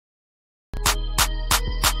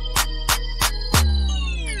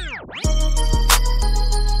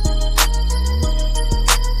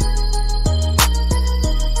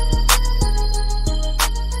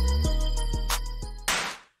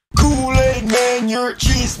man, you're a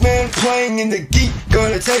cheese man playing in the geek.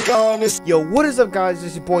 Gonna take on this. Yo, what is up, guys?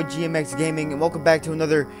 This is your boy GMX Gaming, and welcome back to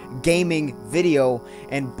another gaming video.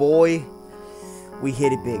 And boy, we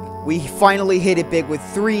hit it big. We finally hit it big with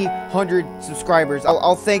 300 subscribers.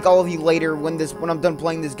 I'll thank all of you later when I'm done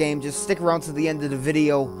playing this game. Just stick around to the end of the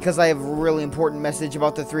video because I have a really important message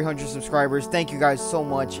about the 300 subscribers. Thank you guys so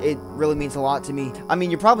much. It really means a lot to me. I mean,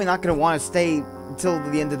 you're probably not going to want to stay until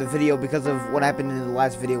the end of the video because of what happened in the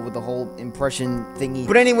last video with the whole impression thingy.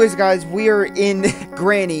 But anyways, guys, we are in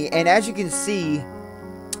Granny, and as you can see,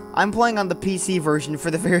 I'm playing on the PC version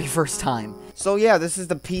for the very first time. So yeah, this is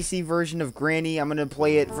the PC version of Granny. I'm gonna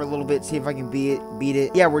play it for a little bit, see if I can beat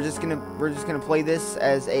it. Yeah, we're just gonna play this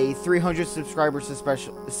as a 300 subscribers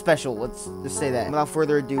special. Let's just say that. Without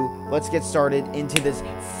further ado, let's get started into this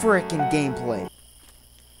frickin' gameplay.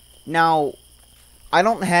 Now, I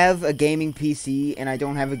don't have a gaming PC and I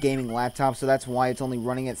don't have a gaming laptop, so that's why it's only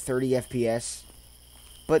running at 30 FPS.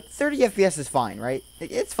 But 30 FPS is fine, right?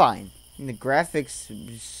 It's fine. And the graphics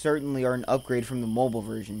certainly are an upgrade from the mobile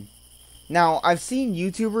version. Now, I've seen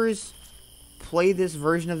YouTubers play this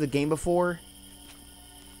version of the game before.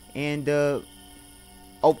 And, oh,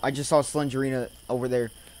 I just saw Slenderina over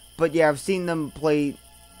there. But yeah, I've seen them play,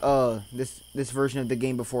 this version of the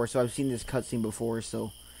game before. So I've seen this cutscene before,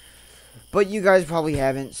 so. But you guys probably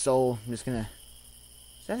haven't, so I'm just gonna...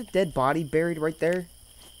 Is that a dead body buried right there?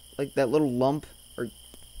 Like that little lump? Or,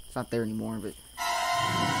 it's not there anymore, but...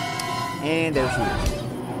 And there she is.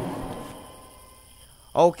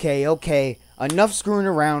 Okay. Enough screwing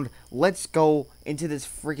around. Let's go into this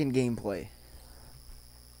freaking gameplay.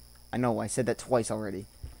 I know, I said that twice already.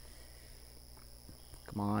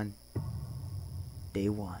 Come on. Day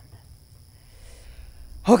one.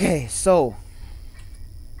 Okay, so...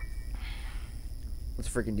 Let's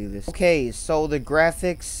freaking do this. Okay, so the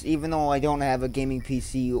graphics, even though I don't have a gaming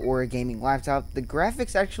PC or a gaming laptop, the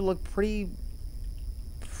graphics actually look pretty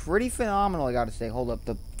phenomenal, I gotta say. Hold up,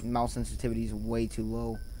 the mouse sensitivity is way too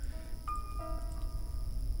low.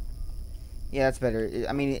 Yeah, that's better.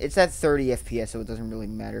 I mean, it's at 30 FPS, so it doesn't really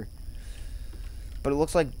matter. But it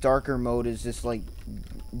looks like darker mode is just like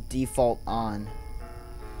default on.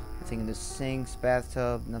 Nothing in the sinks,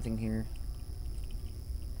 bathtub, nothing here.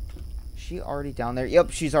 She already down there?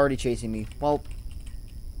 Yep, she's already chasing me. Well,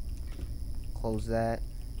 close that.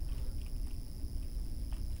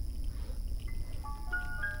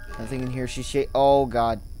 Nothing in here. Oh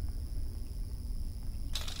god.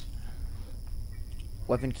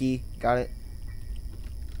 Weapon key. Got it.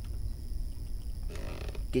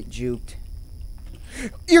 Get juked.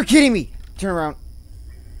 You're kidding me! Turn around.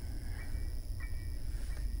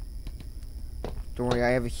 Don't worry, I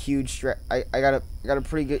have a huge I got a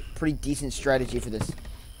pretty decent strategy for this.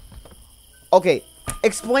 Okay,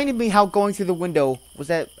 explain to me how going through the window was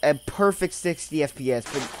at a perfect 60 FPS,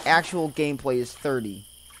 but actual gameplay is 30.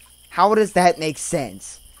 How does that make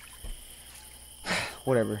sense?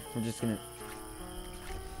 Whatever, we're just gonna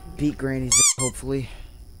beat Granny's hopefully.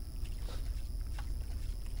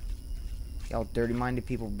 Y'all dirty-minded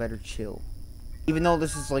people better chill. Even though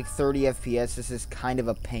this is like 30 FPS, this is kind of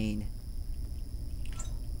a pain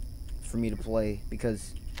for me to play,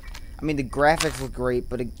 because I mean the graphics look great,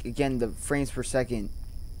 but again the frames per second.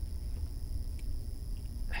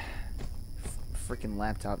 Freaking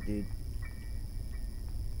laptop, dude.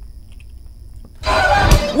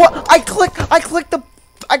 What? I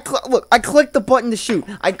clicked the button to shoot.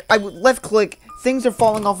 I left click. Things are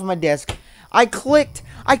falling off of my desk. I clicked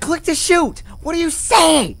to shoot. What are you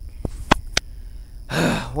saying?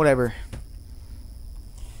 Whatever.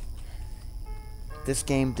 This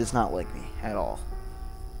game does not like me at all.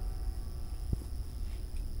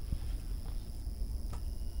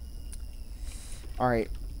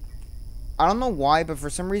 Alright. I don't know why, but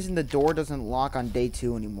for some reason the door doesn't lock on day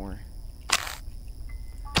 2 anymore.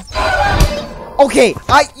 Okay,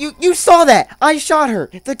 you saw that! I shot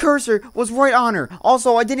her! The cursor was right on her.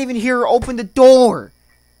 Also, I didn't even hear her open the door!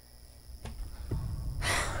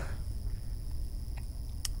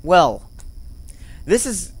 Well... This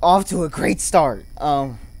is off to a great start.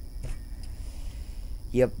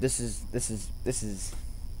 Yep, this is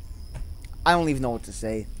I don't even know what to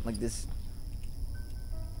say. Like this.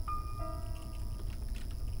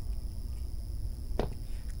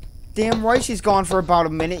 Damn right she's gone for about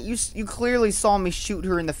a minute. You clearly saw me shoot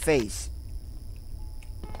her in the face.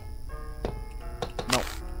 Nope.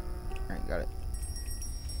 Alright, got it.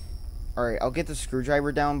 Alright, I'll get the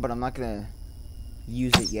screwdriver down, but I'm not gonna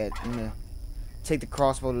use it yet. I'm gonna take the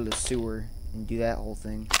crossbow to the sewer and do that whole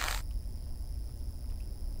thing.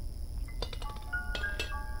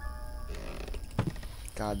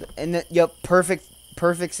 God, and then, yep, perfect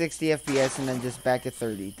perfect 60 FPS and then just back to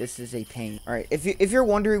 30. This is a pain. Alright, if you're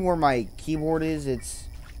wondering where my keyboard is, it's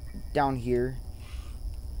down here.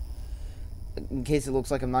 In case it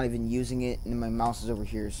looks like I'm not even using it, and my mouse is over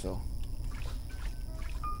here, so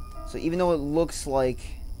even though it looks like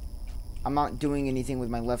I'm not doing anything with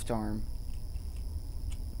my left arm,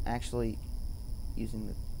 I'm actually using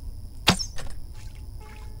the...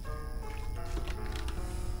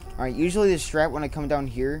 Alright, usually the strap, when I come down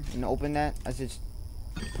here and open that, I just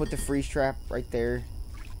put the freeze trap right there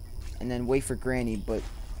and then wait for Granny, but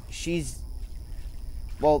she's...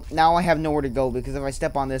 Well, now I have nowhere to go, because if I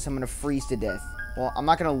step on this, I'm going to freeze to death. Well, I'm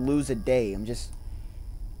not going to lose a day. I'm just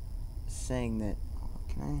saying that...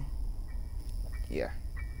 Can I? Yeah.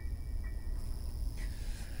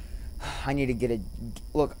 I need to get a...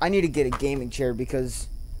 Look, I need to get a gaming chair, because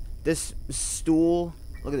this stool...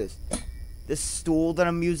 Look at this. This stool that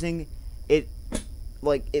I'm using, it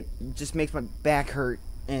just makes my back hurt,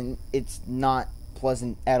 and it's not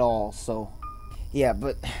pleasant at all, so... Yeah,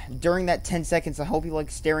 but during that 10 seconds, I hope you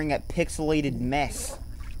like staring at pixelated mess.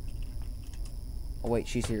 Oh, wait,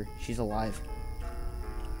 she's here. She's alive.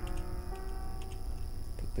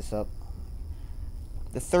 Pick this up.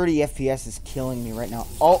 The 30 FPS is killing me right now.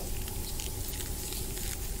 Oh!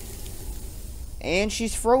 And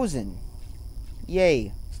she's frozen.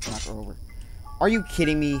 Yay. Let's knock her over. Are you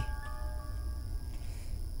kidding me?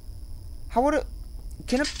 How would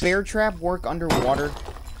can a bear trap work underwater?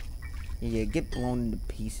 Yeah, get blown into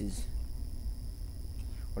pieces.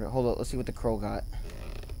 Hold on, let's see what the crow got.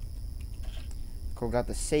 Crow got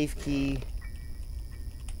the safe key.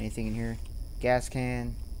 Anything in here? Gas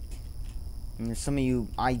can. I mean, some of you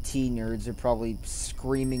IT nerds are probably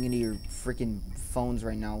screaming into your freaking phones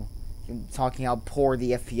right now, talking how poor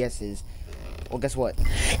the FPS is. Well, guess what?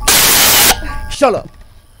 Shut up!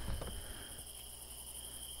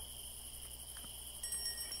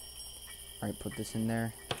 Alright, put this in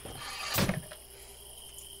there.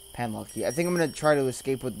 Padlock key. I think I'm gonna try to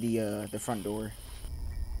escape with the front door.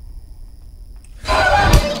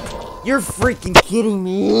 You're freaking kidding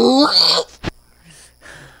me!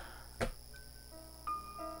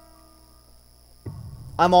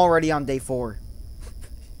 I'm already on day 4.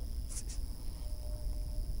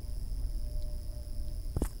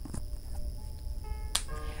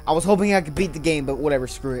 I was hoping I could beat the game, but whatever,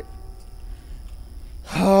 screw it.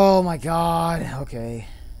 Oh my god. Okay.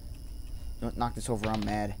 Don't knock this over, I'm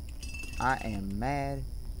mad. I am mad.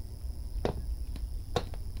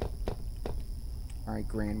 Alright,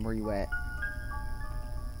 Gran, where you at?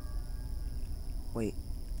 Wait.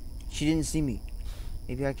 She didn't see me.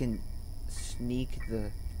 Maybe I can sneak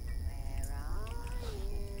the...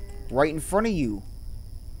 Right in front of you.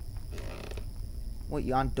 What,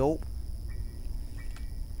 you on dope?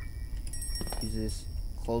 Use this.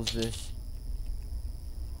 Close this.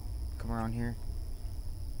 Come around here.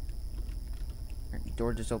 Right, the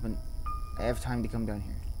door just opened. I have time to come down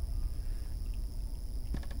here.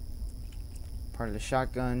 Part of the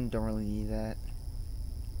shotgun. Don't really need that.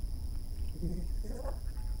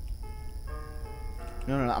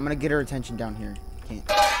 No. I'm gonna get her attention down here. Can't.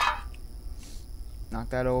 Knock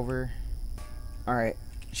that over. Alright.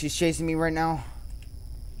 She's chasing me right now.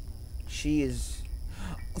 She is...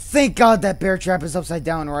 Thank God that bear trap is upside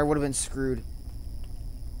down, or I would have been screwed.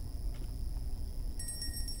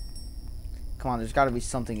 Come on, there's got to be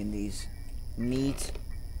something in these. Meat.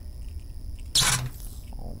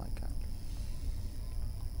 Oh my god.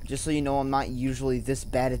 Just so you know, I'm not usually this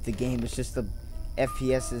bad at the game. It's just the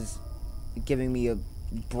FPS is giving me a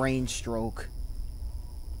brain stroke.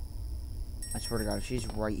 I swear to God, if she's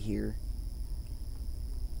right here.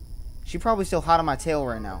 She's probably still hot on my tail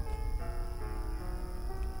right now.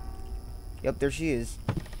 Yep, there she is.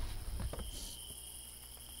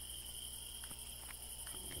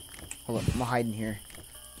 Hold up, I'm gonna hide in here.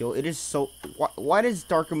 Yo, it is so... Why does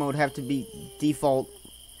darker mode have to be default?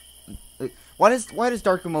 Why does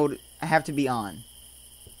darker mode have to be on?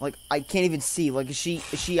 Like, I can't even see. Like, is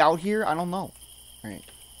she out here? I don't know. Alright.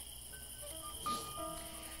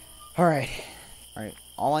 Alright.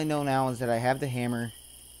 All I know now is that I have the hammer.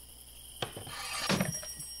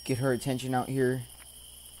 Get her attention out here.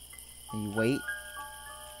 And you wait.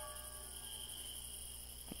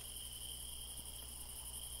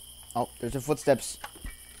 Oh, there's her footsteps.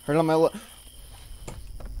 Heard on my look.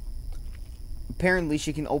 Apparently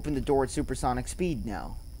she can open the door at supersonic speed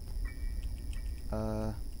now.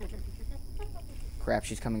 Crap,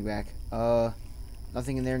 she's coming back.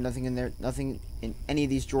 Nothing in there, nothing in any of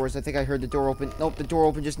these drawers. I think I heard the door open. Nope, the door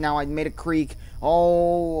opened just now. I made a creak.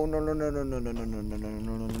 Oh, no.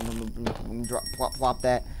 Drop, plop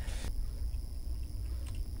that.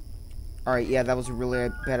 Alright, yeah, that was a really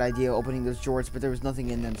bad idea, opening those drawers, but there was nothing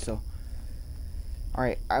in them, so.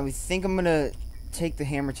 Alright, I think I'm gonna take the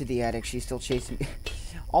hammer to the attic. She's still chasing me.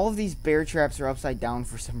 All of these bear traps are upside down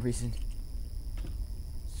for some reason.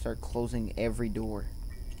 Start closing every door.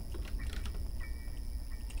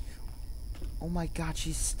 Oh my god,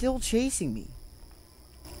 she's still chasing me.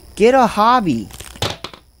 Get a hobby.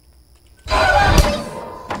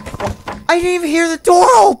 I didn't even hear the door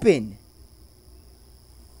open.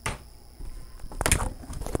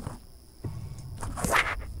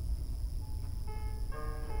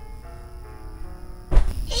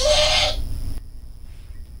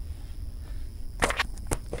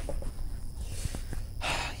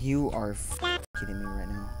 You are kidding me right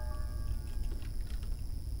now.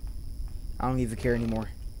 I don't even care anymore.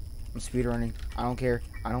 I'm speedrunning. I don't care.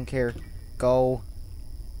 I don't care. Go.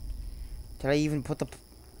 Did I even put the...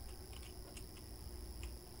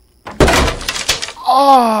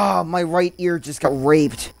 Oh, my right ear just got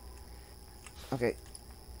raped. Okay.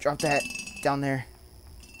 Drop that down there.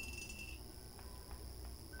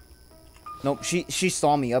 Nope, she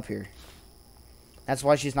saw me up here. That's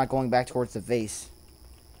why she's not going back towards the vase.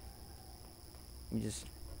 Let me just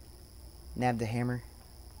nab the hammer.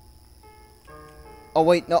 Oh,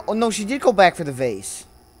 wait. No, oh, no, she did go back for the vase.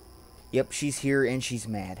 Yep, she's here and she's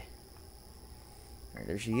mad. Alright,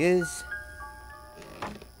 there she is.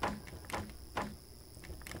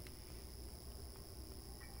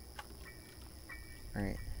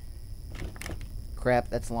 Alright. Crap,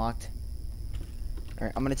 that's locked.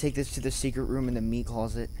 Alright, I'm gonna take this to the secret room in the meat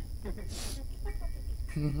closet.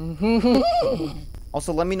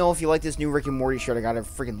 Also, let me know if you like this new Rick and Morty shirt. I gotta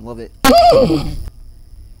freaking love it.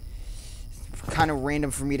 Kind of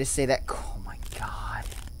random for me to say that. Oh my god.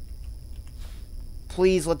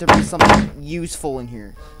 Please let there be something useful in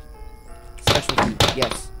here. Specialty,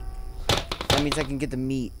 yes. That means I can get the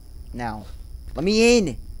meat now. Let me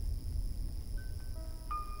in!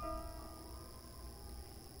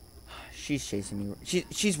 She's chasing me.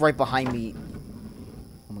 She's right behind me.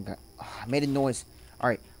 Oh my god. Oh, I made a noise.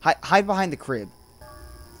 Alright, hide behind the crib.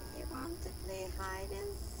 You want to play hide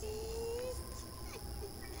and seek?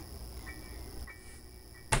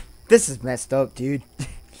 This is messed up, dude.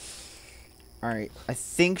 Alright, I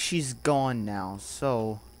think she's gone now,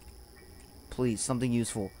 so... Please, something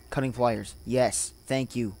useful. Cutting pliers. Yes,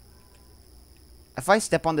 thank you. If I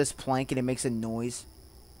step on this plank and it makes a noise...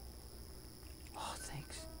 Oh,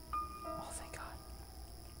 thanks. Oh, thank God.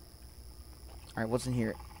 Alright, what's in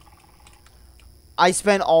here? I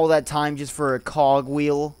spent all that time just for a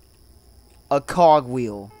cogwheel. A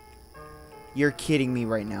cogwheel. You're kidding me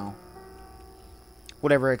right now.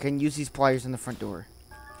 Whatever, I can use these pliers in the front door.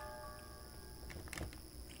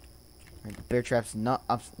 Right, the bear trap's not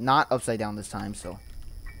upside down this time, so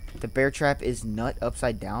the bear trap is not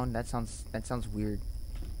upside down. That sounds weird.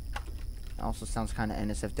 It also sounds kind of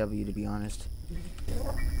NSFW, to be honest.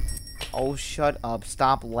 Oh, shut up!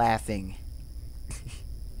 Stop laughing.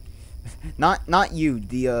 not you,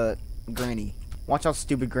 the Granny. Watch how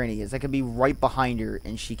stupid Granny is. I could be right behind her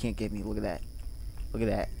and she can't get me. Look at that. Look at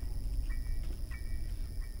that.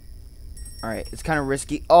 Alright, it's kind of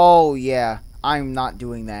risky. Oh, yeah. I'm not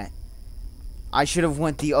doing that. I should have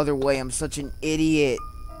went the other way. I'm such an idiot.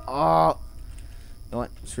 Oh. You know what?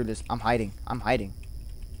 Screw this. I'm hiding. I'm hiding.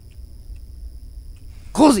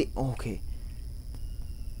 Close it! Okay.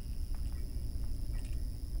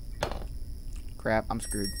 Crap, I'm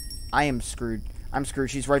screwed. I am screwed. I'm screwed.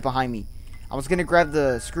 She's right behind me. I was gonna grab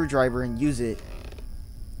the screwdriver and use it.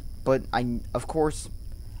 But of course...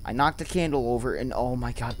 I knocked the candle over and oh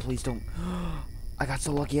my god, please don't. I got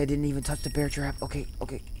so lucky I didn't even touch the bear trap. Okay,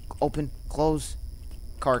 okay. Open, close.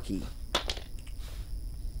 Car key.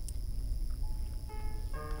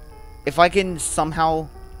 If I can somehow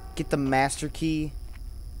get the master key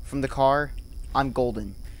from the car, I'm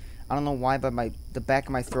golden. I don't know why, but the back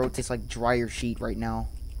of my throat tastes like dryer sheet right now.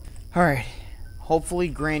 Alright. Hopefully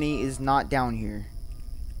Granny is not down here.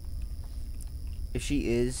 If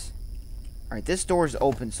she is... Alright, this door is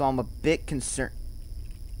open, so I'm a bit concerned.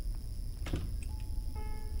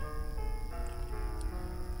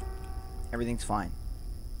 Everything's fine.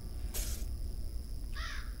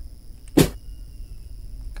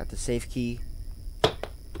 Got the safe key.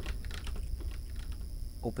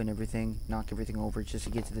 Open everything, knock everything over just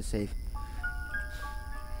to get to the safe.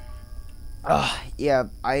 Yeah,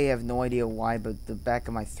 I have no idea why, but the back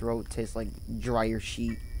of my throat tastes like dryer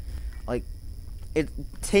sheet. Like... It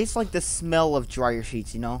tastes like the smell of dryer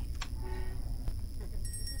sheets, you know?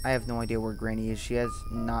 I have no idea where Granny is. She has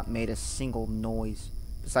not made a single noise.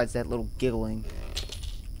 Besides that little giggling.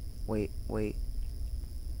 Wait, wait.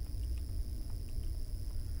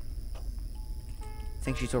 I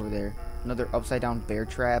think she's over there. Another upside down bear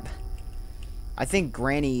trap. I think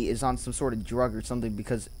Granny is on some sort of drug or something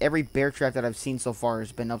because every bear trap that I've seen so far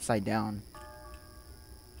has been upside down.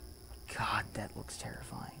 God, that looks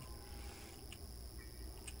terrifying.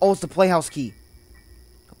 Oh, it's the playhouse key.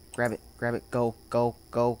 Grab it, go, go,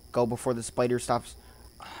 go, go before the spider stops.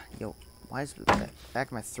 Yo, why is the back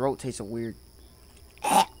of my throat taste so weird?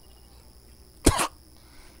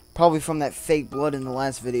 Probably from that fake blood in the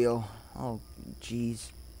last video. Oh,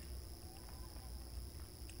 jeez.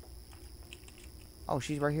 Oh,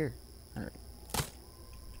 she's right here. Alright.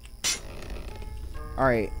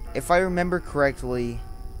 Alright, if I remember correctly,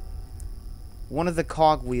 one of the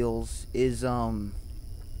cogwheels is, in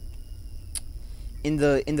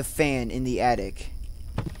the fan in the attic.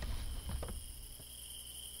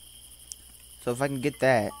 So if I can get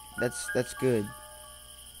that, that's good.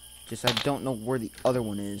 Just I don't know where the other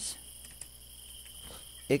one is.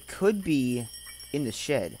 It could be in the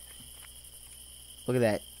shed. Look at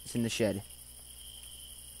that. It's in the shed.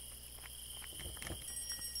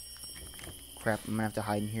 Crap, I'm gonna have to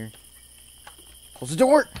hide in here. Close the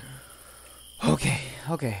door! Okay,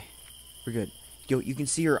 okay. We're good. Yo, you can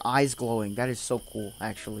see her eyes glowing. That is so cool,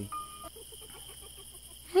 actually.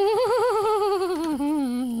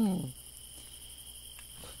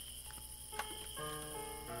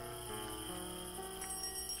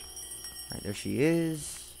 Alright, there she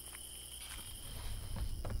is.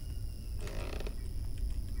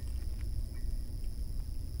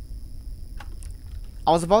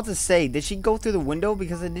 I was about to say, did she go through the window?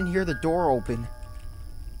 Because I didn't hear the door open.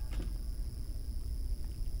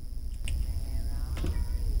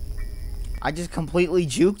 I just completely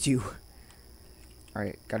juked you.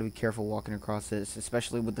 Alright, gotta be careful walking across this,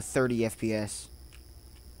 especially with the 30 FPS.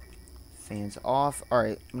 Fans off.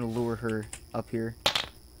 Alright, I'm gonna lure her up here.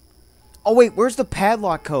 Oh wait, where's the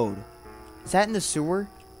padlock code? Is that in the sewer?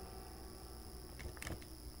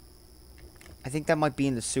 I think that might be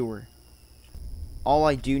in the sewer. All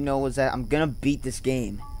I do know is that I'm gonna beat this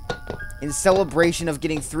game. In celebration of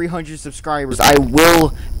getting 300 subscribers, I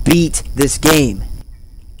will beat this game.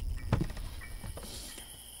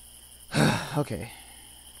 Okay.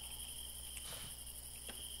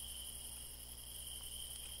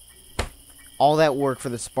 All that work for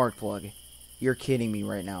the spark plug. You're kidding me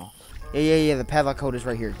right now. Yeah, the padlock code is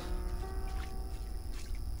right here.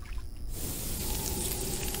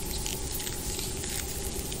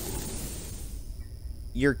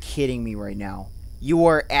 You're kidding me right now. You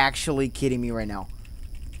are actually kidding me right now.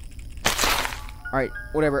 Alright,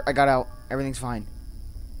 whatever. I got out. Everything's fine.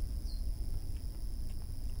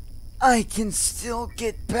 I can still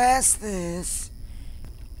get past this.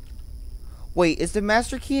 Wait, is the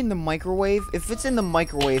master key in the microwave? If it's in the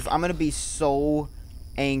microwave, I'm gonna be so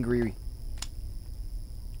angry.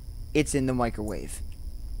 It's in the microwave.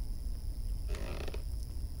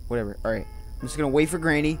 Whatever. Alright. I'm just gonna wait for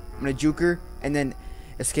Granny. I'm gonna juke her and then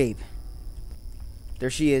escape. There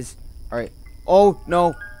she is. Alright. Oh,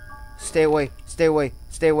 no. Stay away. Stay away.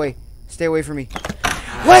 Stay away. Stay away from me.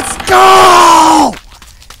 Let's go!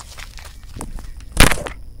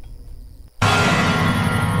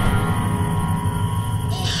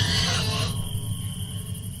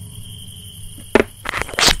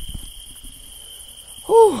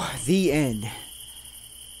 Whew, the end.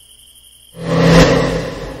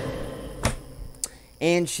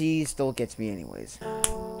 And she still gets me anyways.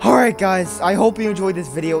 Alright guys, I hope you enjoyed this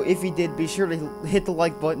video. If you did, be sure to hit the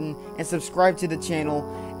like button and subscribe to the channel.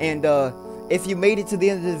 And if you made it to the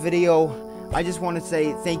end of the video, I just want to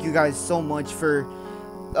say thank you guys so much for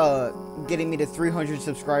getting me to 300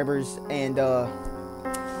 subscribers. And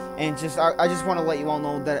just I just want to let you all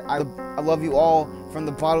know that I love you all from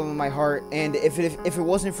the bottom of my heart. And if it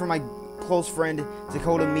wasn't for my close friend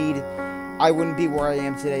Dakota Mead, I wouldn't be where I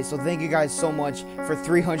am today. So thank you guys so much for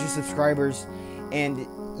 300 subscribers. And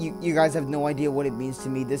you guys have no idea what it means to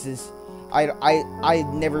me. This is I'd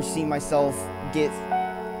never seen myself get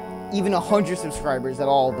even 100 subscribers at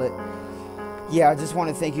all. But yeah, I just want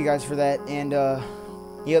to thank you guys for that. And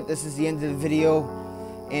yep, this is the end of the video.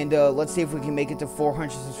 And let's see if we can make it to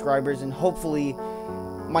 400 subscribers. And hopefully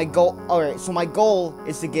my goal, alright, so my goal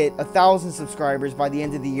is to get 1,000 subscribers by the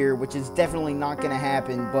end of the year, which is definitely not going to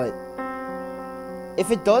happen. But if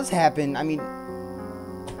it does happen, I mean,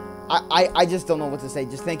 I just don't know what to say.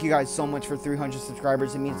 Just thank you guys so much for 300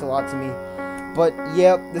 subscribers. It means a lot to me. But,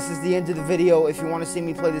 yep, this is the end of the video. If you want to see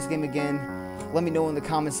me play this game again, let me know in the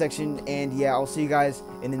comment section. And, yeah, I'll see you guys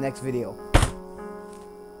in the next video.